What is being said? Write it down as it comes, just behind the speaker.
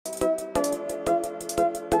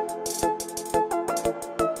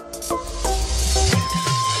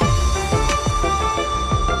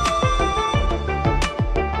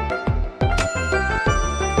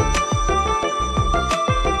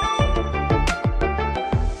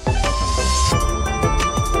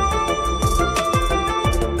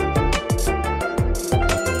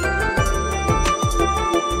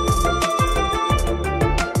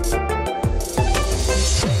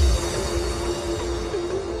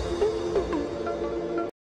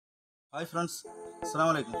Hi friends,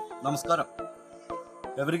 Assalamualaikum. Namaskaram.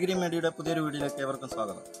 Evergreen Mediയുടെ പുതിയൊരു വീഡിയോയിലേക്ക് ഏവർക്കും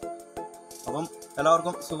സ്വാഗതം. അപ്പം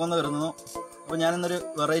എല്ലാവർക്കും സുഖം നേരുന്നു. അപ്പോൾ ഞാൻ ഇന്നൊരു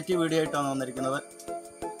വെറൈറ്റി വീഡിയോ ആയിട്ടാണ് വന്നിരിക്കുന്നത്.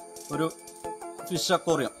 ഒരു ഫിഷ്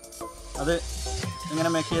അക്വേറിയം. അത്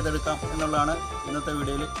എങ്ങനെ മേക്ക് ചെയ്തെടുക്കാം എന്നുള്ളതാണ് ഇന്നത്തെ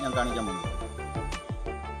വീഡിയോയിൽ ഞാൻ കാണിക്കാൻ പോകുന്നത്.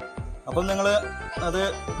 അപ്പം നിങ്ങൾ അത്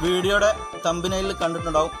വീഡിയോയുടെ തമ്പനയിലിൽ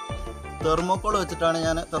കണ്ടിട്ടുണ്ടാവും. തെർമോക്കോൾ വെച്ചിട്ടാണ്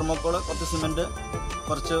ഞാൻ കുറച്ച് സിമെൻറ്റ്,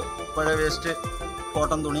 കുറച്ച് പഴയ വേസ്റ്റ്,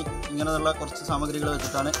 കോട്ടൺ തുണി, ഇങ്ങനെയുള്ള കുറച്ച് സാമഗ്രികൾ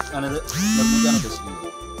വെച്ചിട്ടാണ് ഞാനിത് നിർമ്മിക്കാൻ ഉദ്ദേശിക്കുന്നത്.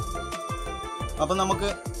 അപ്പം നമുക്ക്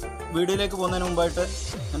വീഡിയോയിലേക്ക് പോകുന്നതിന് മുമ്പായിട്ട്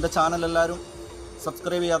എൻ്റെ ചാനൽ എല്ലാവരും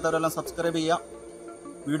സബ്സ്ക്രൈബ് ചെയ്യാത്തവരെല്ലാം സബ്സ്ക്രൈബ് ചെയ്യുക,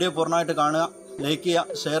 വീഡിയോ പൂർണ്ണമായിട്ട് കാണുക, ലൈക്ക്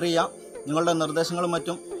ചെയ്യുക, ഷെയർ ചെയ്യുക, നിങ്ങളുടെ നിർദ്ദേശങ്ങളും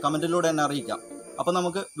മറ്റും കമൻറ്റിലൂടെ എന്നെ അറിയിക്കാം. അപ്പം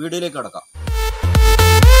നമുക്ക് വീഡിയോയിലേക്ക് കിടക്കാം.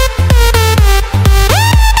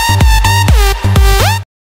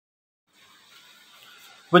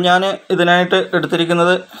 ഇപ്പോൾ ഞാൻ ഇതിനായിട്ട്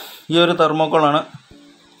എടുത്തിരിക്കുന്നത് ഈ ഒരു തെർമോക്കോളാണ്.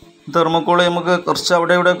 തെർമോക്കോൾ നമുക്ക് കുറച്ച്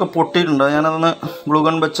അവിടെ ഇവിടെയൊക്കെ പൊട്ടിയിട്ടുണ്ട്. ഞാനതൊന്ന്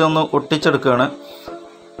ഗ്ലൂഗൺ വെച്ച് ഒന്ന് ഒട്ടിച്ചെടുക്കുകയാണ്.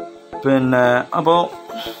 അപ്പോൾ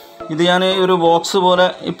ഇത് ഞാൻ ഒരു ബോക്സ് പോലെ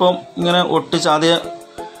ഇപ്പം ഇങ്ങനെ ആദ്യം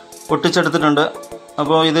ഒട്ടിച്ചെടുത്തിട്ടുണ്ട്.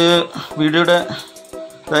 അപ്പോൾ ഇത് വീഡിയോയുടെ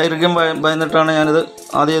ദൈർഘ്യം ഭയന്നിട്ടാണ് ഞാനിത്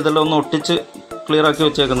ആദ്യം ഇതെല്ലാം ഒന്ന് ഒട്ടിച്ച് ക്ലിയറാക്കി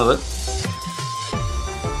വെച്ചേക്കുന്നത്.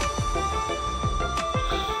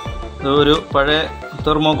 ഇതൊരു പഴയ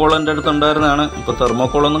തെർമോക്കോൾ എൻ്റെ അടുത്തുണ്ടായിരുന്നതാണ്. ഇപ്പോൾ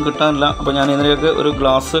തെർമോക്കോളൊന്നും കിട്ടാനില്ല. അപ്പോൾ ഞാൻ ഇതിലേക്ക് ഒരു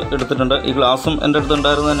ഗ്ലാസ് എടുത്തിട്ടുണ്ട്. ഈ ഗ്ലാസും എൻ്റെ അടുത്ത്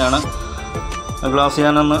ഉണ്ടായിരുന്നത് തന്നെയാണ്. ആ ഗ്ലാസ്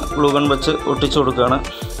ഞാനൊന്ന് ഗ്ലൂഗൺ വെച്ച് ഒട്ടിച്ചു കൊടുക്കുകയാണ്.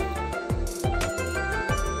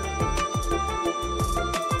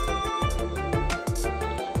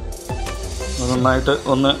 നന്നായിട്ട്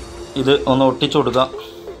ഒന്ന് ഒട്ടിച്ചു കൊടുക്കാം.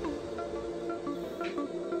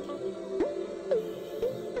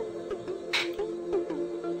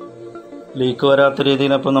 ലീക്ക് വരാത്ത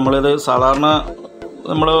രീതിയിൽ. അപ്പോൾ നമ്മളിത് സാധാരണ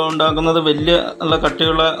നമ്മൾ ഉണ്ടാക്കുന്നത് വലിയ നല്ല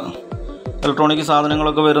കട്ടിയുള്ള ഇലക്ട്രോണിക്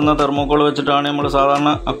സാധനങ്ങളൊക്കെ വരുന്ന തെർമോക്കോൾ വെച്ചിട്ടാണ് നമ്മൾ സാധാരണ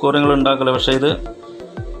അക്വേറിയങ്ങൾ ഉണ്ടാക്കല്. പക്ഷേ ഇത്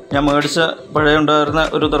ഞാൻ മേടിച്ച പഴയ ഉണ്ടായിരുന്ന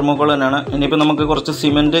ഒരു തെർമോക്കോൾ തന്നെയാണ്. ഇനിയിപ്പോൾ നമുക്ക് കുറച്ച്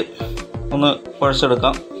സിമെൻറ്റ് ഒന്ന്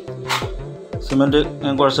കുഴച്ചെടുക്കാം. സിമെൻറ്റ്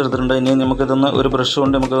ഞാൻ കുഴച്ചെടുത്തിട്ടുണ്ട്. ഇനി നമുക്കിതൊന്ന് ഒരു ബ്രഷ്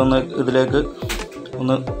കൊണ്ട് നമുക്കിതൊന്ന് ഇതിലേക്ക്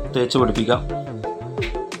ഒന്ന് തേച്ച് പിടിപ്പിക്കാം.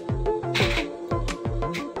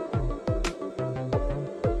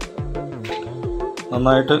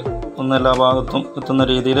 നന്നായിട്ട് എല്ലാ ഭാഗത്തും എത്തുന്ന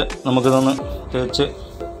രീതിയിൽ നമുക്കിതൊന്ന് തേച്ച്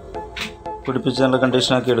പിടിപ്പിച്ച് നല്ല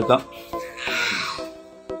കണ്ടീഷനാക്കി എടുക്കാം.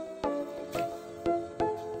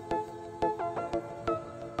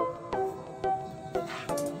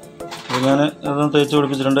 ഞാൻ ഇതൊന്ന് തേച്ച്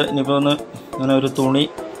പിടിപ്പിച്ചിട്ടുണ്ട്. ഇനിയിപ്പോൾ ഇങ്ങനെ ഒരു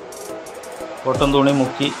കോട്ടൺ തുണി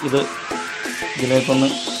മുക്കി ഇതിലേക്കൊന്ന്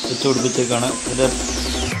വെച്ച് പിടിപ്പിച്ചേക്കാണ്. ഇതിൻ്റെ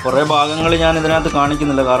കുറേ ഭാഗങ്ങൾ ഞാൻ ഇതിനകത്ത്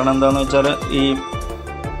കാണിക്കുന്നില്ല. കാരണം എന്താണെന്ന് വെച്ചാൽ ഈ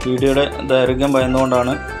വീഡിയോയുടെ ദൈർഘ്യം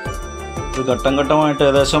ഭയന്നുകൊണ്ടാണ്. ഇത് ഘട്ടം ഘട്ടമായിട്ട്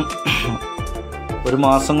ഏകദേശം ഒരു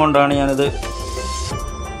മാസം കൊണ്ടാണ് ഞാനിത്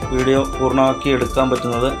വീഡിയോ പൂർണ്ണമാക്കി എടുക്കാൻ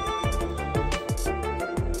പറ്റുന്നത്.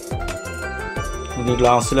 ഈ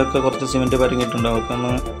ഗ്ലാസ്സിലൊക്കെ കുറച്ച് സിമെൻറ്റ് പരങ്ങിയിട്ടുണ്ട്. അതൊക്കെ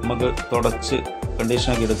നമുക്ക് തുടച്ച്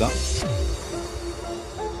കണ്ടീഷനാക്കി എടുക്കാം.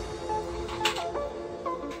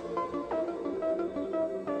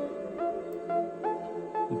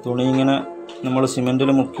 തുണി ഇങ്ങനെ നമ്മൾ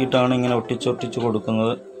സിമെൻറ്റിൽ മുക്കിയിട്ടാണ് ഇങ്ങനെ ഒട്ടിച്ച്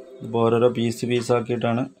കൊടുക്കുന്നത്. ഇപ്പോൾ ഓരോരോ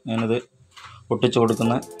പീസാക്കിയിട്ടാണ് ഞാനിത് ഒട്ടിച്ച്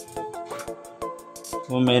കൊടുക്കുന്നത്.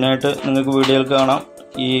 അപ്പോൾ മെയിനായിട്ട് നിങ്ങൾക്ക് വീഡിയോയിൽ കാണാം,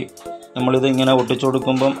 നമ്മളിത് ഇങ്ങനെ ഒട്ടിച്ചു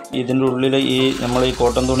കൊടുക്കുമ്പം ഇതിൻ്റെ ഉള്ളിൽ നമ്മൾ ഈ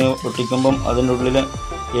കോട്ടൺ തുണി ഒട്ടിക്കുമ്പം അതിൻ്റെ ഉള്ളിൽ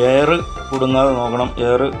എയർ കുടുങ്ങാതെ നോക്കണം.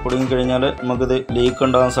 എയർ കുടുങ്ങിക്കഴിഞ്ഞാൽ നമുക്കിത് ലീക്ക്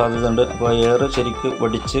ഉണ്ടാകാൻ സാധ്യതയുണ്ട്. അപ്പോൾ എയർ ശരിക്ക്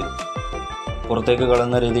വടിച്ച് പുറത്തേക്ക്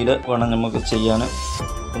കളയുന്ന രീതിയിൽ വേണം നമുക്ക് ചെയ്യാൻ.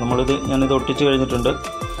 അപ്പോൾ ഞാനിത് ഒട്ടിച്ച് കഴിഞ്ഞിട്ടുണ്ട്.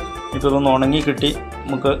 ഇപ്പോൾ ഇതൊന്ന് ഉണങ്ങി കിട്ടി.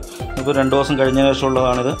 ഇപ്പോൾ 2 ദിവസം കഴിഞ്ഞ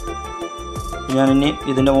ശേഷമുള്ളതാണിത്. ഞാനിനി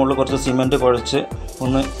ഇതിൻ്റെ മുകളിൽ കുറച്ച് സിമെൻറ്റ് കുഴച്ച്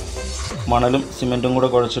മണലും സിമെൻറ്റും കൂടെ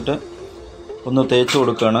കുഴച്ചിട്ട് ഒന്ന് തേച്ച്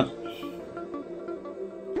കൊടുക്കുകയാണ്.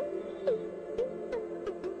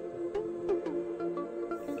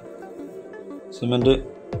 സിമെൻറ്റ്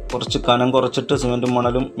കുറച്ച് കനം കുറച്ചിട്ട് സിമെൻറ്റും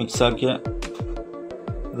മണലും മിക്സാക്കിയ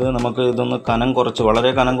ഇതൊന്ന്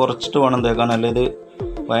വളരെ കനം കുറച്ചിട്ട് വേണം തേക്കാൻ. അല്ലേ ഇത്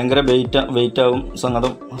ഭയങ്കര വെയിറ്റാകും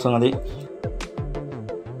സംഗതി.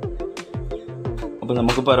 അപ്പോൾ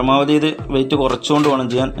നമുക്ക് പരമാവധി ഇത് വെയിറ്റ് കുറച്ചുകൊണ്ട് വേണം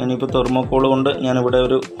ചെയ്യാൻ. ഇനിയിപ്പോൾ തെർമോക്കോൾ കൊണ്ട് ഞാനിവിടെ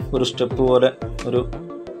ഒരു സ്റ്റെപ്പ് പോലെ ഒരു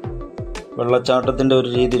വെള്ളച്ചാട്ടത്തിൻ്റെ ഒരു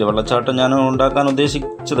രീതിയിൽ വെള്ളച്ചാട്ടം ഞാൻ ഉണ്ടാക്കാൻ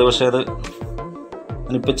ഉദ്ദേശിച്ചത്. പക്ഷേ അത്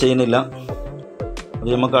ഞാനിപ്പോൾ ചെയ്യുന്നില്ല. അത്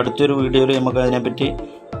നമുക്ക് അടുത്തൊരു വീഡിയോയിൽ നമുക്ക് അതിനെപ്പറ്റി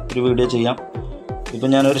ഒരു വീഡിയോ ചെയ്യാം. ഇപ്പം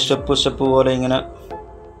ഞാനൊരു സ്റ്റെപ്പ് പോലെ ഇങ്ങനെ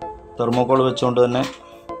തെർമോക്കോൾ വെച്ചുകൊണ്ട് തന്നെ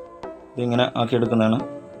ഇതിങ്ങനെ ആക്കിയെടുക്കുന്നതാണ്.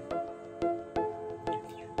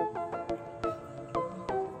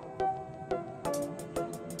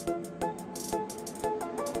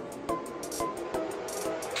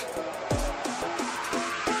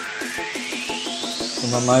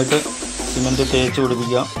 നന്നായിട്ട് സിമൻറ്റ് തേച്ച്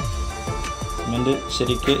പിടിപ്പിക്കുക. സിമൻറ്റ്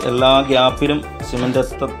ശരിക്ക് എല്ലാ ഗ്യാപ്പിലും സിമൻറ്റ്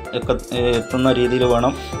എത്തുന്ന രീതിയിൽ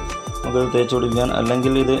വേണം നമുക്കത് തേച്ച് പിടിപ്പിക്കാൻ.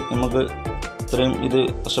 അല്ലെങ്കിൽ ഇത് നമുക്ക് ഇത്രയും ഇത്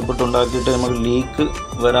കഷ്ടപ്പെട്ടുണ്ടാക്കിയിട്ട് നമുക്ക് ലീക്ക്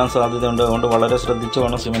വരാൻ സാധ്യതയുണ്ട്. അതുകൊണ്ട് വളരെ ശ്രദ്ധിച്ച്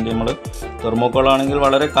വേണം സിമൻറ്റ് നമ്മൾ. തെർമോക്കോളാണെങ്കിൽ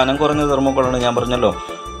വളരെ കനം കുറഞ്ഞ തെർമോക്കോളാണ്, ഞാൻ പറഞ്ഞല്ലോ.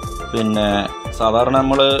 പിന്നെ സാധാരണ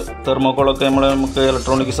നമ്മൾ തെർമോക്കോളൊക്കെ നമുക്ക്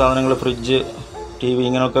ഇലക്ട്രോണിക് സാധനങ്ങൾ, ഫ്രിഡ്ജ്, TV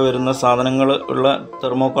ഇങ്ങനെയൊക്കെ വരുന്ന സാധനങ്ങൾ ഉള്ള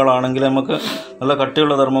തെർമോക്കോളാണെങ്കിൽ നമുക്ക് നല്ല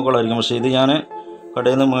കട്ടിയുള്ള തെർമോക്കോളായിരിക്കും. പക്ഷേ ഇത് ഞാൻ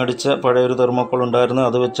കടയിൽ നിന്ന് മേടിച്ച പഴയൊരു തെർമോക്കോൾ ഉണ്ടായിരുന്നു,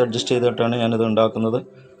 അത് വെച്ച് അഡ്ജസ്റ്റ് ചെയ്തിട്ടാണ് ഞാനിത് ഉണ്ടാക്കുന്നത്.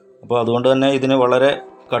 അപ്പോൾ അതുകൊണ്ട് തന്നെ ഇതിന് വളരെ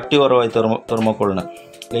കട്ടി കുറവായി തെർമോക്കോളിന്.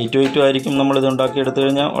 ലൈറ്റ് വെയ്റ്റും ആയിരിക്കും. നമ്മളിത് ഉണ്ടാക്കിയെടുത്തു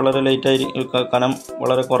കഴിഞ്ഞാൽ വളരെ ലൈറ്റായിരിക്കും, കനം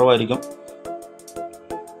വളരെ കുറവായിരിക്കും.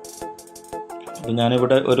 അപ്പോൾ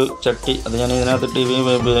ഞാനിവിടെ ഒരു ചട്ടി, അത് ഞാൻ ഇതിനകത്ത്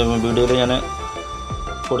വീഡിയോയിൽ ഞാൻ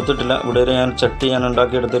കൊടുത്തിട്ടില്ല. ഇവിടെ ഞാൻ ചട്ടി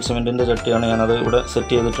ഉണ്ടാക്കിയെടുത്ത സിമെൻറ്റിൻ്റെ ചട്ടിയാണ്, ഞാനത് ഇവിടെ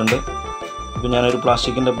സെറ്റ് ചെയ്തിട്ടുണ്ട്. ഇപ്പോൾ ഞാനൊരു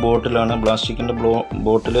പ്ലാസ്റ്റിക്കിൻ്റെ ബോട്ടിലാണ്, പ്ലാസ്റ്റിക്കിൻ്റെ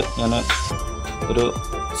ബോട്ടിൽ ഞാൻ ഒരു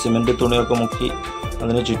സിമെൻറ്റ് തുണിയൊക്കെ മുക്കി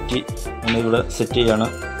അതിന് ചുറ്റി ഞാനിവിടെ സെറ്റ് ചെയ്യാണ്.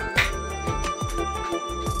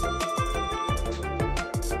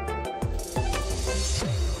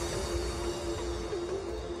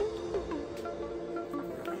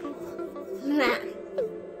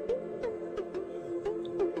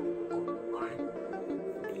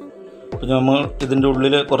 അപ്പോൾ നമ്മൾ ഇതിൻ്റെ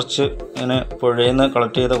ഉള്ളിൽ കുറച്ച് ഇങ്ങനെ പുഴയിൽ നിന്ന്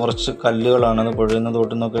കളക്ട് ചെയ്ത കുറച്ച് കല്ലുകളാണ്. അത് പുഴയിൽ നിന്ന്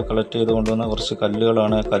തോട്ടിൽ നിന്നൊക്കെ കളക്ട് ചെയ്ത് കൊണ്ടുവന്ന കുറച്ച്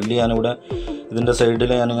കല്ലുകളാണ്. കല്ല് ഞാനിവിടെ ഇതിൻ്റെ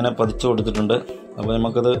സൈഡിൽ ഞാനിങ്ങനെ പതിച്ചു കൊടുത്തിട്ടുണ്ട്. അപ്പോൾ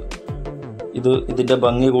നമുക്കത് ഇതിൻ്റെ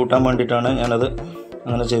ഭംഗി കൂട്ടാൻ വേണ്ടിയിട്ടാണ് ഞാനത്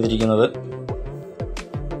അങ്ങനെ ചെയ്തിരിക്കുന്നത്.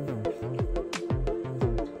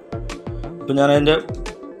 ഇപ്പോൾ ഞാനതിൻ്റെ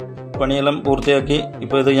പണിയെല്ലാം പൂർത്തിയാക്കി.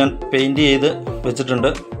 ഇപ്പോൾ ഇത് ഞാൻ പെയിൻറ്റ് ചെയ്ത് വെച്ചിട്ടുണ്ട്,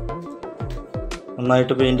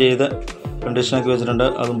 നന്നായിട്ട് പെയിൻറ്റ് ചെയ്ത് കണ്ടീഷനാക്കി വെച്ചിട്ടുണ്ട്.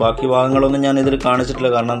 അതും ബാക്കി ഭാഗങ്ങളൊന്നും ഞാനിതിൽ കാണിച്ചിട്ടില്ല.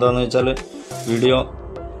 കാരണം എന്താണെന്ന് വെച്ചാൽ വീഡിയോ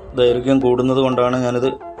ദൈർഘ്യം കൂടുന്നത് കൊണ്ടാണ് ഞാനിത്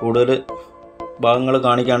കൂടുതൽ ഭാഗങ്ങൾ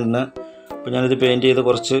കാണിക്കാണ്ടിരുന്നത്. അപ്പോൾ ഞാനിത് പെയിൻറ്റ് ചെയ്ത്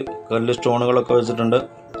കുറച്ച് കല്ല് സ്റ്റോണുകളൊക്കെ വെച്ചിട്ടുണ്ട്.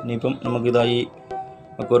 ഇനിയിപ്പം നമുക്കിതായി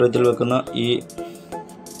അക്വേറിയത്തിൽ വെക്കുന്ന ഈ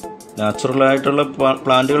നാച്ചുറലായിട്ടുള്ള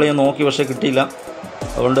പ്ലാന്റുകൾ ഞാൻ നോക്കി, പക്ഷേ കിട്ടിയില്ല.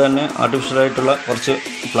 അതുകൊണ്ട് തന്നെ ആർട്ടിഫിഷ്യലായിട്ടുള്ള കുറച്ച്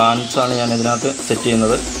പ്ലാന്റ്സാണ് ഞാൻ ഇതിനകത്ത് സെറ്റ്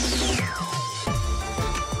ചെയ്യുന്നത്.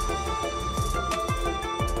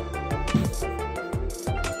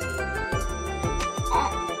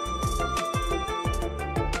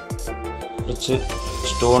 കുറച്ച്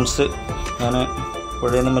സ്റ്റോൺസ് ഞാൻ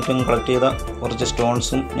പുഴയിൽ നിന്നും മറ്റും കളക്ട് ചെയ്ത കുറച്ച്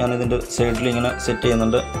സ്റ്റോൺസും ഞാനിതിൻ്റെ സൈഡിൽ ഇങ്ങനെ സെറ്റ്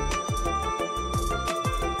ചെയ്യുന്നുണ്ട്.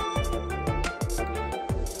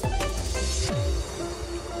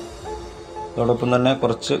 അതോടൊപ്പം തന്നെ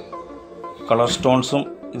കുറച്ച് കളർ സ്റ്റോൺസും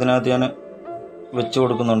ഇതിനകത്ത് ഞാൻ വെച്ച്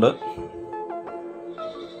കൊടുക്കുന്നുണ്ട്.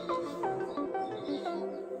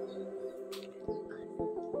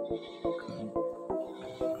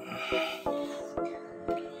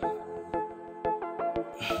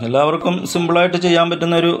 എല്ലാവർക്കും സിമ്പിളായിട്ട് ചെയ്യാൻ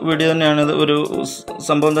പറ്റുന്ന ഒരു വീഡിയോ തന്നെയാണിത്, ഒരു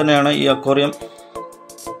സംഭവം തന്നെയാണ് ഈ അക്വേറിയം.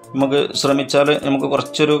 നമുക്ക് ശ്രമിച്ചാൽ നമുക്ക്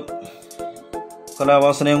കുറച്ചൊരു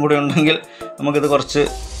കലാവാസനയും കൂടി ഉണ്ടെങ്കിൽ നമുക്കിത്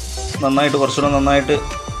കുറച്ചുകൂടെ നന്നായിട്ട്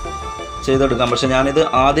ചെയ്തെടുക്കാം. പക്ഷെ ഞാനിത്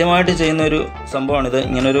ആദ്യമായിട്ട് ചെയ്യുന്നൊരു സംഭവമാണിത്.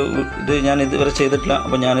 ഇങ്ങനൊരു ഇത് ഞാൻ ഇതുവരെ ചെയ്തിട്ടില്ല.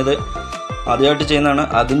 അപ്പോൾ ഞാനിത് ആദ്യമായിട്ട് ചെയ്യുന്നതാണ്.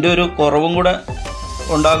 അതിൻ്റെ ഒരു കുറവും കൂടെ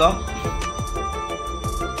ഉണ്ടാകാം.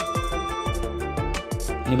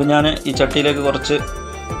 ഇനിയിപ്പോൾ ഞാൻ ഈ ചട്ടിയിലേക്ക് കുറച്ച്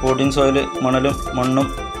പോട്ടിംഗ് സോയിൽ, മണ്ണും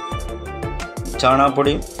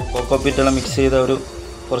ചാണകപ്പൊടിയും കോക്കോപ്പീറ്റെല്ലാം മിക്സ് ചെയ്ത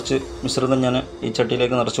കുറച്ച് മിശ്രിതം ഞാൻ ഈ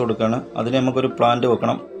ചട്ടിയിലേക്ക് നിറച്ച് കൊടുക്കുകയാണ്. അതിന് നമുക്കൊരു പ്ലാന്റ്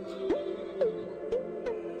വെക്കണം.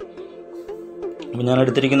 അപ്പോൾ ഞാൻ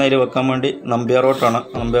എടുത്തിരിക്കുന്ന ഇതിൽ വെക്കാൻ വേണ്ടി നമ്പ്യാറോട്ടാണ്.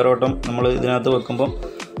 നമ്പ്യാറോട്ടം നമ്മൾ ഇതിനകത്ത് വെക്കുമ്പം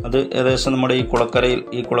അത് ഏകദേശം നമ്മുടെ ഈ കുളക്കരയിൽ,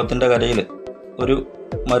 ഈ കുളത്തിൻ്റെ കരയിൽ ഒരു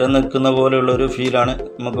മരം നിൽക്കുന്ന പോലെയുള്ളൊരു ഫീലാണ്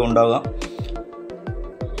നമുക്ക് ഉണ്ടാവുക.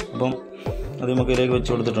 അപ്പം അത് നമുക്ക് ഇതിലേക്ക്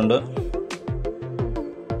വെച്ച് കൊടുത്തിട്ടുണ്ട്.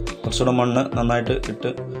 കുറച്ചുകൂടെ മണ്ണ് നന്നായിട്ട് ഇട്ട്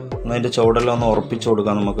അതിൻ്റെ ചുവടെല്ലാം ഒന്ന് ഉറപ്പിച്ച്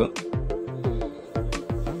കൊടുക്കാം നമുക്ക്.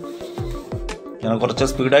 ഞാൻ കുറച്ച്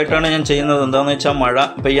സ്പീഡായിട്ടാണ് ഞാൻ ചെയ്യുന്നത്. എന്താണെന്ന് വെച്ചാൽ മഴ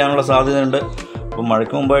പെയ്യാനുള്ള സാധ്യതയുണ്ട്. അപ്പോൾ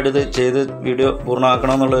മഴയ്ക്ക് മുമ്പായിട്ട് ഇത് ചെയ്ത് വീഡിയോ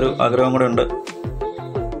പൂർണ്ണമാക്കണമെന്നുള്ളൊരു ആഗ്രഹം കൂടെ ഉണ്ട്.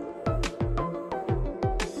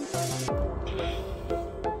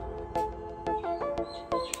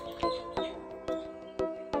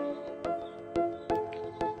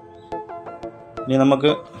 ഇനി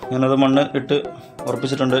ഞാനത് മണ്ണ് ഇട്ട്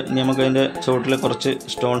ഉറപ്പിച്ചിട്ടുണ്ട്. ഇനി നമുക്ക് അതിൻ്റെ ചുവട്ടിൽ കുറച്ച്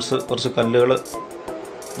സ്റ്റോൺസ്, കുറച്ച് കല്ലുകൾ,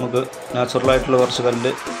 നമുക്ക് നാച്ചുറലായിട്ടുള്ള കുറച്ച്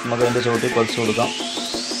കല്ല് നമുക്ക് അതിൻ്റെ ചുവട്ടിൽ പതിച്ച് കൊടുക്കാം.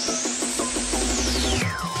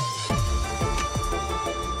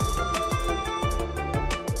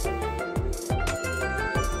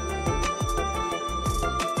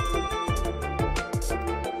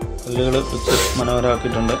 കല്ലുകൾ വെച്ച്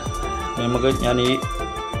മനോഹരമാക്കിയിട്ടുണ്ട്. ഞാൻ ഈ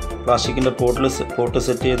പ്ലാസ്റ്റിക്കിൻ്റെ പോട്ട്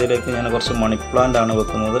സെറ്റ് ചെയ്തതിലേക്ക് ഞാൻ കുറച്ച് മണി പ്ലാന്റ് ആണ്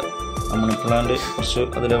വെക്കുന്നത്. മണി പ്ലാന്റ് കുറച്ച്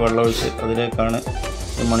അതിൽ വെള്ളമൊഴിച്ച് അതിലേക്കാണ്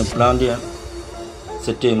ഈ മണി പ്ലാന്റ് ഞാൻ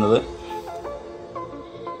സെറ്റ് ചെയ്യുന്നത്.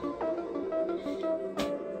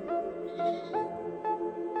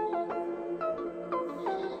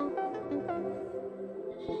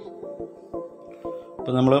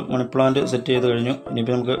 അപ്പോൾ നമ്മൾ മണി പ്ലാന്റ് സെറ്റ് ചെയ്ത് കഴിഞ്ഞു.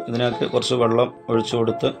 ഇനിയിപ്പോൾ നമുക്ക് ഇതിനകത്ത് കുറച്ച് വെള്ളം ഒഴിച്ചു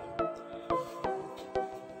കൊടുത്ത്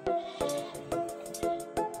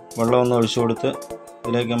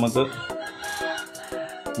ഇതിലേക്ക് നമുക്ക്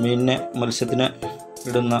മത്സ്യത്തിനെ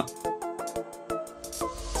ഇടുന്ന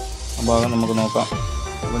ഭാഗം നമുക്ക് നോക്കാം.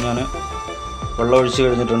 അപ്പോൾ ഞാൻ വെള്ളം ഒഴിച്ച്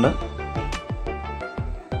കഴിഞ്ഞിട്ടുണ്ട്.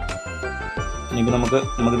 ഇനിയിപ്പോൾ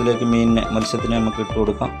നമുക്കിതിലേക്ക് മത്സ്യത്തിനെ നമുക്ക് ഇട്ട്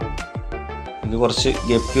കൊടുക്കാം. ഇത് കുറച്ച്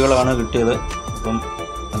ഗപ്പികളാണ് കിട്ടിയത്. അപ്പം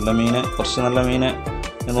കുറച്ച് നല്ല മീനെ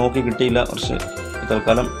നോക്കി കിട്ടിയില്ല. കുറച്ച്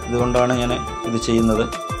തൽക്കാലം ഇതുകൊണ്ടാണ് ഞാൻ ഇത് ചെയ്യുന്നത്.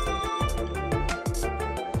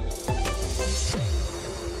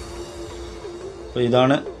 അപ്പോൾ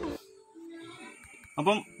ഇതാണ്.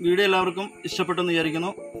 അപ്പം വീഡിയോ എല്ലാവർക്കും ഇഷ്ടപ്പെട്ടെന്ന്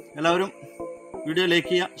വിചാരിക്കുന്നു. എല്ലാവരും വീഡിയോ ലൈക്ക്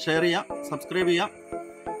ചെയ്യുക, ഷെയർ ചെയ്യുക, സബ്സ്ക്രൈബ് ചെയ്യുക.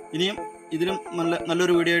 ഇനിയും ഇതിലും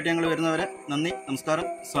നല്ലൊരു വീഡിയോ ആയിട്ട് ഞങ്ങൾ വരുന്നവരെ നന്ദി, നമസ്കാരം,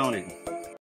 അസ്സലാമു അലൈക്കും.